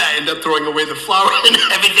 9, I end up throwing away the flour and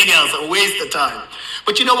everything else. A waste of time.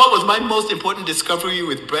 But you know what was my most important discovery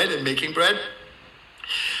with bread and making bread?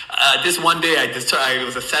 This one day, it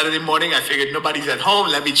was a Saturday morning. I figured nobody's at home.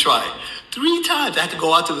 Let me try. 3 times I had to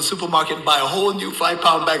go out to the supermarket and buy a whole new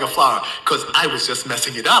 5-pound bag of flour because I was just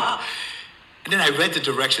messing it up. And then I read the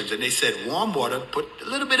directions and they said, warm water, put a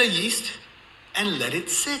little bit of yeast and let it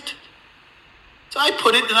sit. So I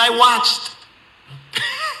put it and I watched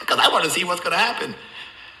because I want to see what's going to happen.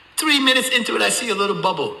 3 minutes into it, I see a little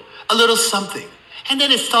bubble, a little something. And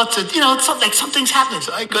then it starts to, it's like something's happening.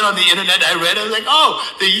 So I got on the internet, I read, I was like, oh,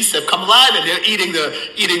 the yeast have come alive and they're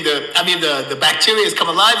the bacteria has come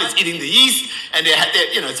alive, it's eating the yeast, and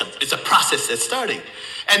it's a process that's starting.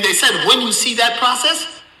 And they said, when you see that process,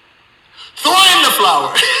 throw in the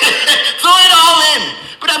flour, throw it all in.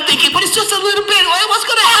 But I'm thinking, but it's just a little bit, what's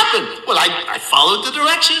going to happen? Well, I followed the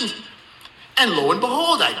directions. And lo and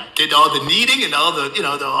behold, I did all the kneading and all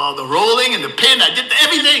the rolling and the pin. I did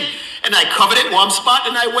everything. And I covered it one spot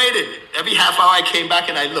and I waited. Every half hour I came back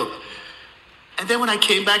and I looked. And then when I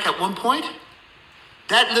came back at one point,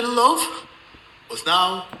 that little loaf was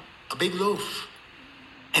now a big loaf.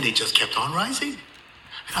 And it just kept on rising.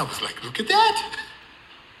 And I was like, look at that.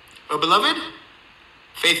 Well, beloved,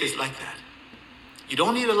 faith is like that. You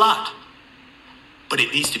don't need a lot, but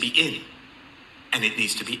it needs to be in and it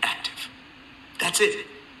needs to be active. That's it.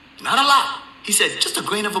 Not a lot. He said, just a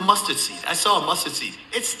grain of a mustard seed. I saw a mustard seed.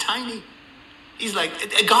 It's tiny. He's like,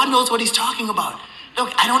 God knows what he's talking about.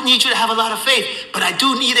 Look, I don't need you to have a lot of faith, but I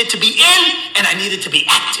do need it to be in and I need it to be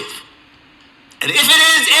active. And if it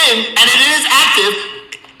is in and it is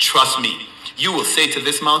active, trust me, you will say to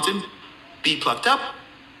this mountain, be plucked up.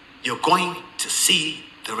 You're going to see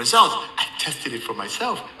the results. I tested it for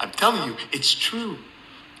myself. I'm telling you, it's true.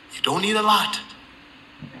 You don't need a lot,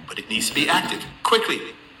 but it needs to be active quickly.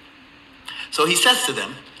 So he says to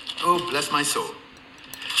them, oh, bless my soul,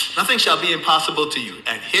 nothing shall be impossible to you.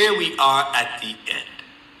 And here we are at the end.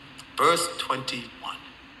 Verse 21.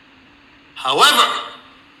 However,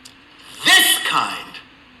 this kind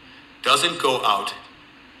doesn't go out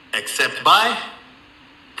except by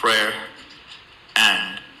prayer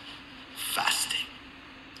and fasting.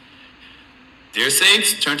 Dear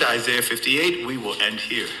saints, turn to Isaiah 58. We will end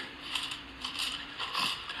here.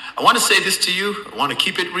 I want to say this to you. I want to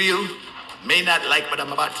keep it real. May not like what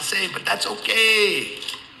I'm about to say, but that's okay.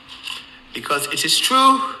 Because it is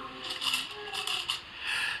true.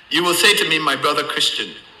 You will say to me, my brother Christian,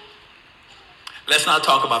 let's not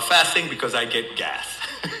talk about fasting because I get gas.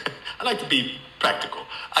 I like to be practical.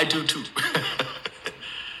 I do too.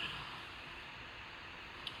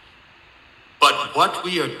 But what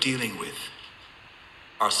we are dealing with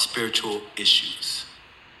are spiritual issues.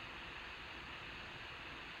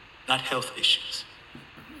 Not health issues.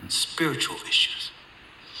 Spiritual issues.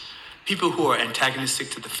 People who are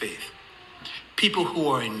antagonistic to the faith. People who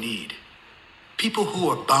are in need. People who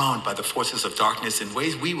are bound by the forces of darkness in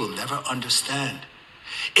ways we will never understand.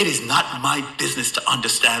 It is not my business to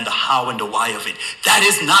understand the how and the why of it. That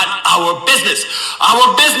is not our business. Our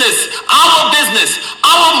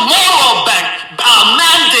moral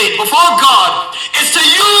mandate before God is to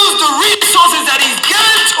use the resources that He's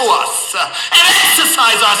given to us and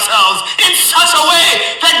exercise ourselves in such a way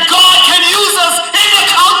that God can use us in the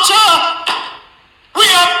culture. We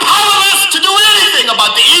are powerless to do anything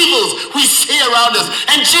about the evils we see around us.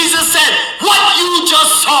 And Jesus said, what you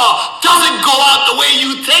just saw doesn't go out the way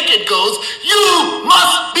you think it goes. You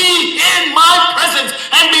must be in my presence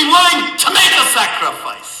and be willing to make a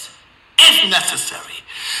sacrifice, if necessary,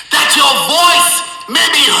 that your voice may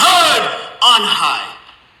be heard on high.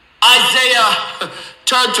 Isaiah,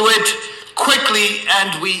 turn to it quickly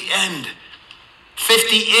and we end.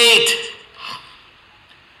 58.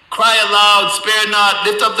 Cry aloud, spare not,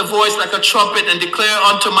 lift up the voice like a trumpet and declare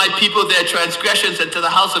unto my people their transgressions and to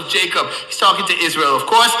the house of Jacob. He's talking to Israel, of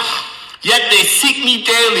course. Yet they seek me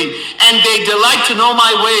daily and they delight to know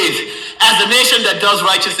my ways as a nation that does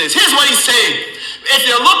righteousness. Here's what he's saying. If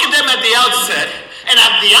you look at them at the outset and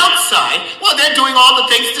at the outside, well, they're doing all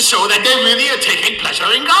the things to show that they really are taking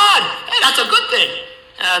pleasure in God. Hey, that's a good thing.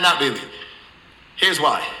 Not really. Here's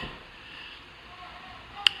why.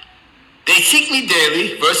 They seek me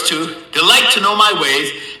daily, verse 2, delight to know my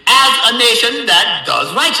ways as a nation that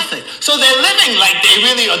does righteousness. So they're living like they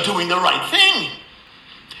really are doing the right thing.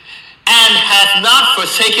 And hath not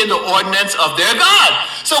forsaken the ordinance of their God.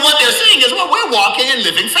 So what they're saying is, well, we're walking and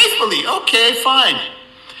living faithfully. Okay, fine.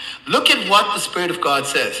 Look at what the Spirit of God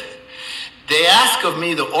says. They ask of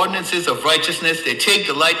me the ordinances of righteousness. They take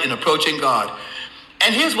delight in approaching God.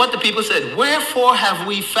 And here's what the people said. Wherefore have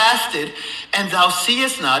we fasted, and thou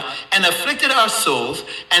seest not, and afflicted our souls,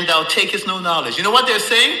 and thou takest no knowledge. You know what they're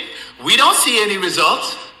saying? We don't see any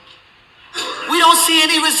results. We don't see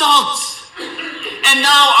any results. And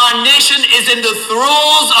now our nation is in the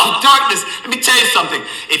throes of darkness. Let me tell you something.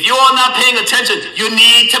 If you are not paying attention, you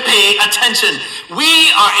need to pay attention. We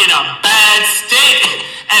are in a bad state.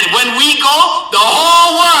 And when we go, the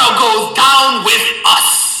whole world goes down with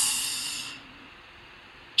us.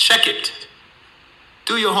 Check it.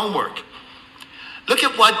 Do your homework. Look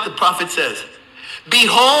at what the prophet says.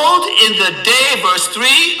 Behold, in the day, verse 3,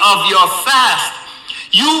 of your fast,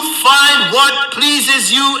 you find what pleases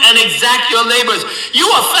you and exact your labors. You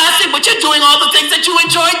are fasting, but you're doing all the things that you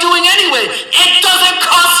enjoy doing anyway. It doesn't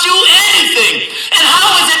cost you anything. And how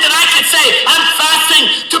is it that I can say I'm fasting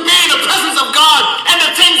to be in the presence of God and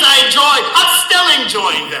the things I enjoy, I'm still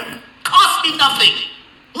enjoying them? Cost me nothing.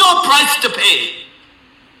 No price to pay.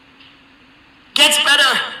 Gets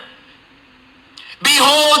better.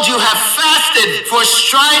 Behold, you have fasted for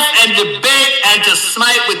strife and debate and to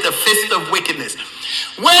smite with the fist of wickedness.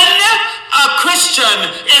 When a Christian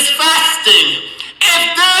is fasting,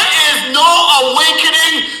 if there is no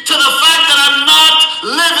awakening to the fact that I'm not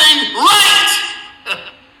living right,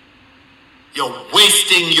 you're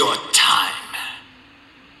wasting your time.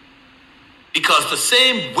 Because the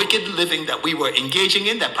same wicked living that we were engaging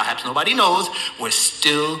in, that perhaps nobody knows, we're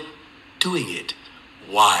still doing it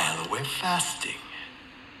while we're fasting.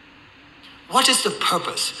 What is the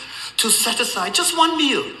purpose? To set aside just one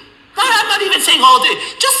meal. I'm not even saying all day.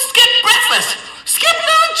 Just skip breakfast. Skip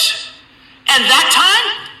lunch. And that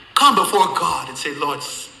time, come before God and say, Lord,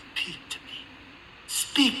 speak to me.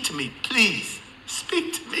 Speak to me, please.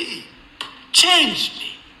 Speak to me. Change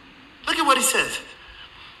me. Look at what he says.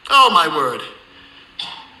 Oh, my word.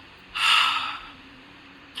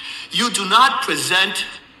 You do not present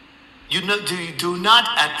do not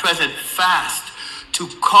at present fast to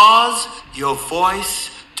cause your voice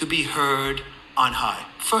to be heard on high.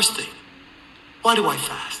 First thing, why do I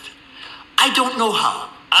fast? I don't know how.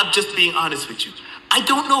 I'm just being honest with you. I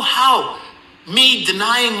don't know how me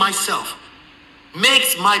denying myself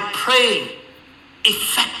makes my praying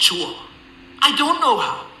effectual. I don't know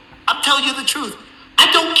how. I'm telling you the truth.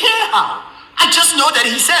 I don't care how. I just know that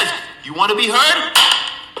he says, you want to be heard?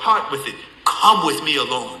 Part with it. Come with me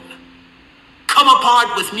alone. Come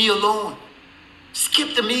apart with me alone.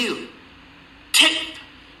 Skip the meal.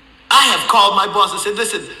 I have called my boss and said,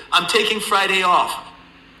 listen, I'm taking Friday off.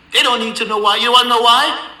 They don't need to know why. You want to know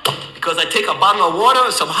why? Because I take a bottle of water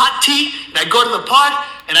or some hot tea, and I go to the park,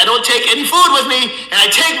 and I don't take any food with me, and I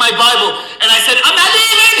take my Bible, and I said, I'm not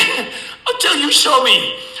leaving until you show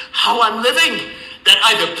me how I'm living that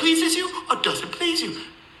either pleases you or doesn't please you.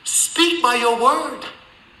 Speak by your word.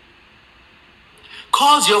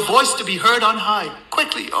 Cause your voice to be heard on high.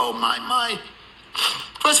 Quickly, oh my.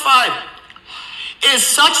 Verse 5. Is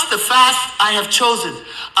such the fast I have chosen,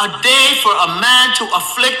 a day for a man to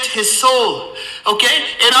afflict his soul. Okay?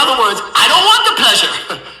 In other words, I don't want the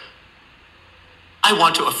pleasure. I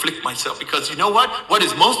want to afflict myself because you know what? What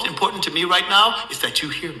is most important to me right now is that you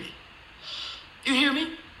hear me. You hear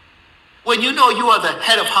me? When you know you are the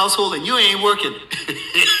head of household and you ain't working,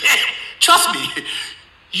 trust me,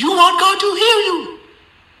 you want God to hear you.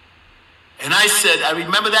 And I said, I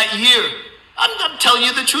remember that year. I'm not telling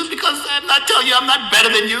you the truth because I'm not telling you I'm not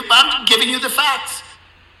better than you, but I'm giving you the facts.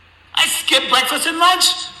 I skipped breakfast and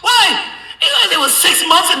lunch. Why? Because it was 6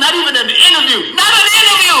 months and not even an interview. Not an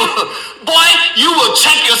interview! Boy, you will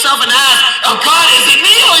check yourself and ask, oh God, is it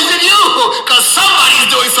me or is it you? Because somebody's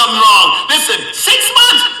doing something wrong. Listen, 6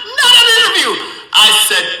 months, not an interview. I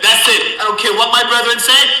said, that's it. I don't care what my brethren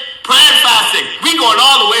say. Prayer and fasting. We going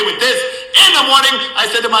all the way with this. In the morning, I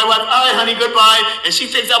said to my wife, all right, honey, goodbye. And she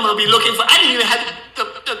thinks I'm going to be looking for, I didn't even have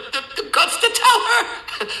the guts to tell her.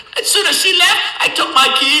 As soon as she left, I took my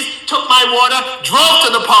keys, took my water, drove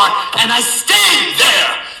to the park, and I stayed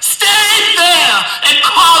there and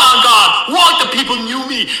called on God. The people knew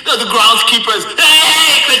me, the groundskeepers.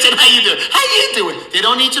 Hey, Christian, how you doing? How you doing? They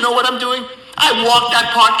don't need to know what I'm doing. I walk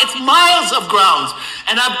that park. It's miles of grounds.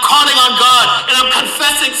 And I'm calling on God. And I'm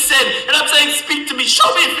confessing sin. And I'm saying, speak to me. Show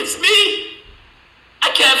me if it's me.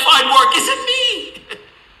 I can't find work. Is it me?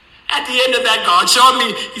 At the end of that, God showed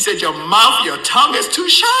me. He said, your mouth, your tongue is too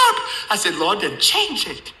sharp. I said, Lord, then change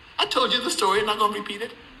it. I told you the story. I'm not going to repeat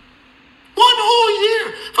it. 1 whole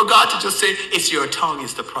year for God to just say, it's your tongue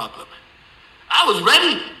is the problem. I was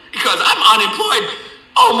ready because I'm unemployed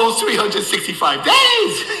almost 365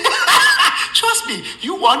 days. Trust me,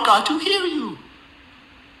 you want God to hear you.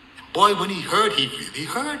 And boy, when he heard, he really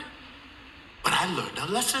heard. But I learned a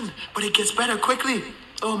lesson. But it gets better quickly.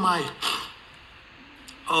 Oh my.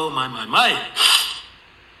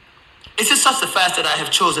 Is this such the fast that I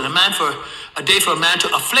have chosen, a day for a man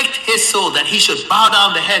to afflict his soul, that he should bow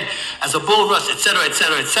down the head as a bulrush, etc.,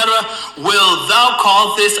 etc., etc.? Will thou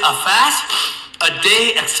call this a fast, a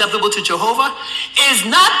day acceptable to Jehovah? Is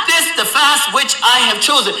not this the fast which I have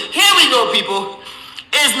chosen? Here we go, people.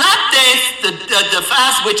 Is not this the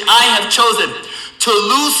fast which I have chosen, to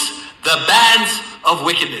loose the bands of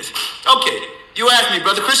wickedness? Okay, you ask me,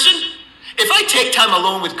 Brother Christian, if I take time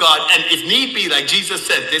alone with God, and if need be, like Jesus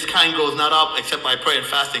said, this kind goes not up except by prayer and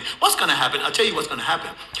fasting, what's going to happen? I'll tell you what's going to happen.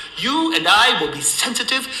 You and I will be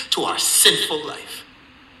sensitive to our sinful life,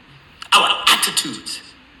 our attitudes,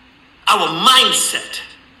 our mindset,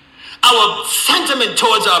 our sentiment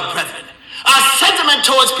towards our brethren, our sentiment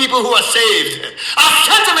towards people who are saved, our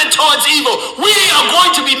sentiment towards evil. We are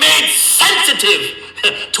going to be made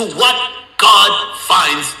sensitive to what God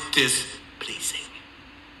finds displeasing.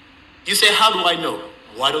 You say, how do I know?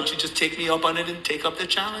 Why don't you just take me up on it and take up the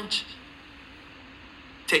challenge?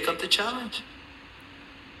 Take up the challenge.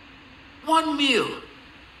 One meal.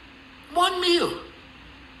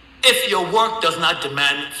 If your work does not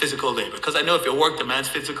demand physical labor, because I know if your work demands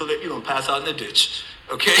physical labor, you're going to pass out in the ditch.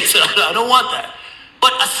 Okay, so I don't want that.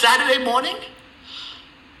 But a Saturday morning,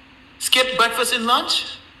 skip breakfast and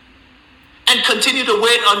lunch, and continue to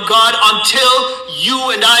wait on God until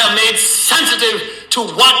you and I are made sensitive to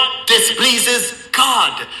what displeases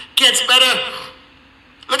God. Gets better.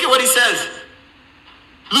 Look at what he says.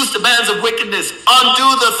 Loose the bands of wickedness,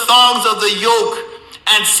 undo the thongs of the yoke,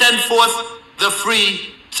 and send forth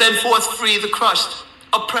free the crushed.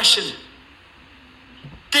 Oppression.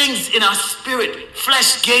 Things in our spirit,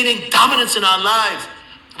 flesh gaining dominance in our lives.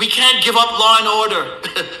 We can't give up Law and Order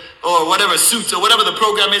or whatever, Suits, or whatever the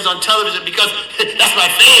program is on television because that's my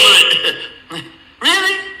favorite.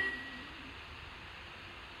 Really?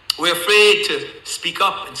 We're afraid to speak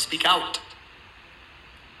up and speak out.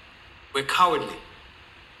 We're cowardly.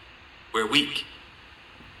 We're weak.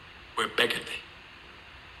 We're beggarly.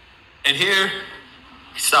 And here,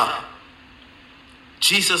 stop.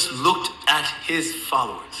 Jesus looked at his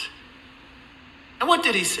followers. And what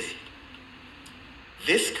did he say?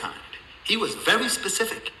 This kind. He was very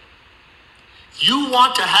specific. You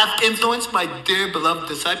want to have influence, my dear beloved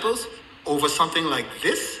disciples, over something like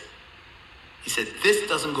this? He said, this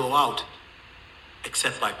doesn't go out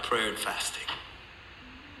except by prayer and fasting.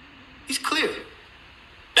 He's clear.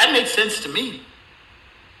 That makes sense to me.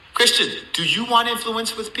 Christian, do you want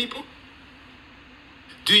influence with people?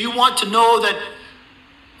 Do you want to know that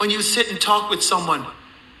when you sit and talk with someone,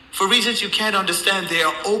 for reasons you can't understand, they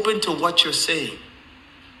are open to what you're saying?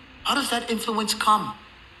 How does that influence come?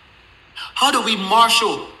 How do we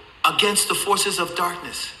marshal against the forces of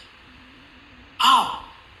darkness? How?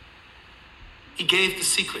 He gave the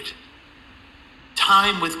secret.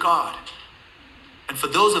 Time with God. And for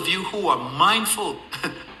those of you who are mindful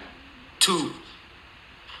to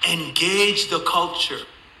engage the culture,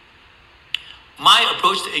 my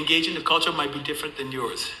approach to engaging the culture might be different than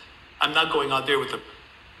yours. I'm not going out there with a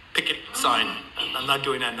picket sign. I'm not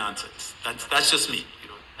doing that nonsense. That's just me. You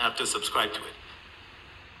don't have to subscribe to it.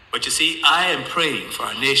 But you see, I am praying for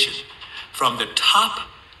our nation from the top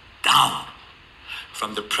down.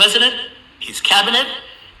 From the president, his cabinet,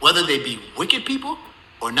 whether they be wicked people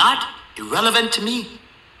or not, irrelevant to me.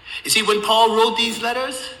 You see, when Paul wrote these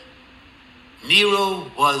letters,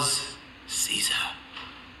 Nero was Caesar,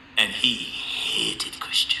 and he hated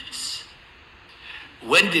Christians.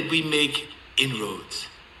 When did we make inroads?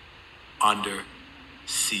 Under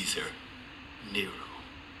Caesar, Nero.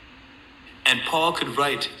 And Paul could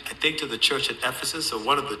write, I think, to the church at Ephesus, or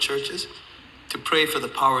one of the churches, to pray for the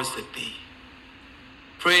powers that be.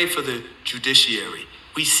 Pray for the judiciary.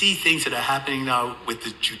 We see things that are happening now with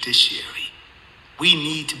the judiciary. We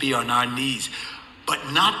need to be on our knees, but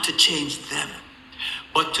not to change them,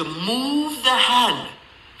 but to move the hand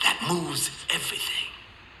that moves everything.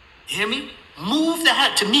 You hear me? Move the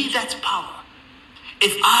hand. To me, that's power.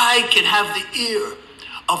 If I can have the ear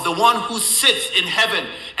of the one who sits in heaven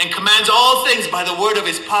and commands all things by the word of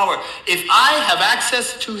his power, if I have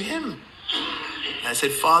access to him, and I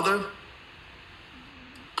said, Father,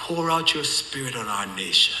 pour out your spirit on our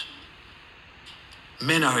nation.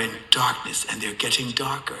 Men are in darkness and they're getting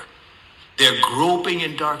darker. They're groping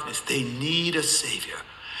in darkness. They need a savior.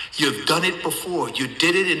 You've done it before. You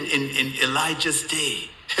did it in Elijah's day.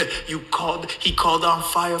 He called on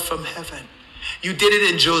fire from heaven. You did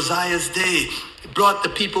it in Josiah's day. Brought the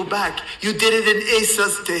people back. You did it in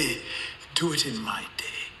Asa's day. Do it in my day.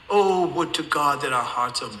 Oh, would to God that our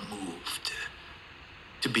hearts are moved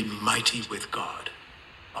to be mighty with God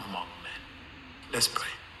among men. Let's pray.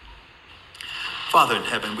 Father in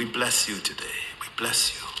heaven, we bless you today. We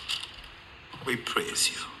bless you. We praise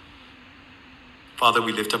you. Father,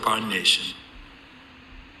 we lift up our nation.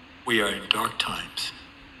 We are in dark times.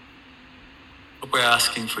 But we're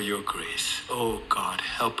asking for your grace. Oh God,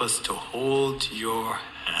 help us to hold your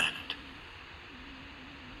hand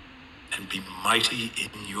and be mighty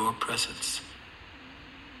in your presence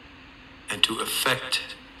and to affect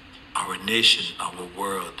our nation, our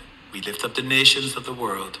world. We lift up the nations of the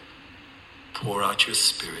world. Pour out your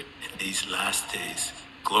spirit in these last days.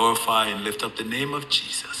 Glorify and lift up the name of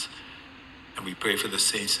Jesus. And we pray for the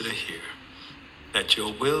saints that are here, that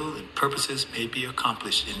your will and purposes may be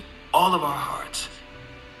accomplished in all of our hearts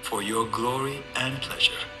for your glory and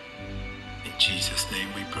pleasure. In Jesus' name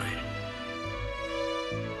we pray.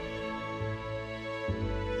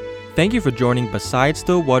 Thank you for joining Beside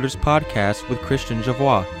Still Waters podcast with Christian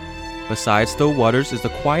Javois. Beside Still Waters is the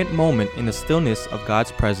quiet moment in the stillness of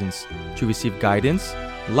God's presence to receive guidance,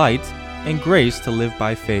 light, and grace to live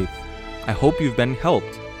by faith. I hope you've been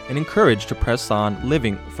helped and encouraged to press on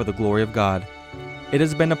living for the glory of God. It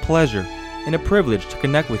has been a pleasure and a privilege to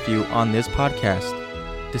connect with you on this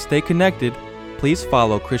podcast. To stay connected, please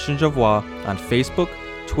follow Christian Javois on Facebook,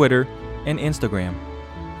 Twitter, and Instagram.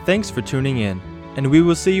 Thanks for tuning in, and we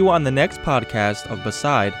will see you on the next podcast of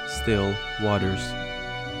Beside Still Waters.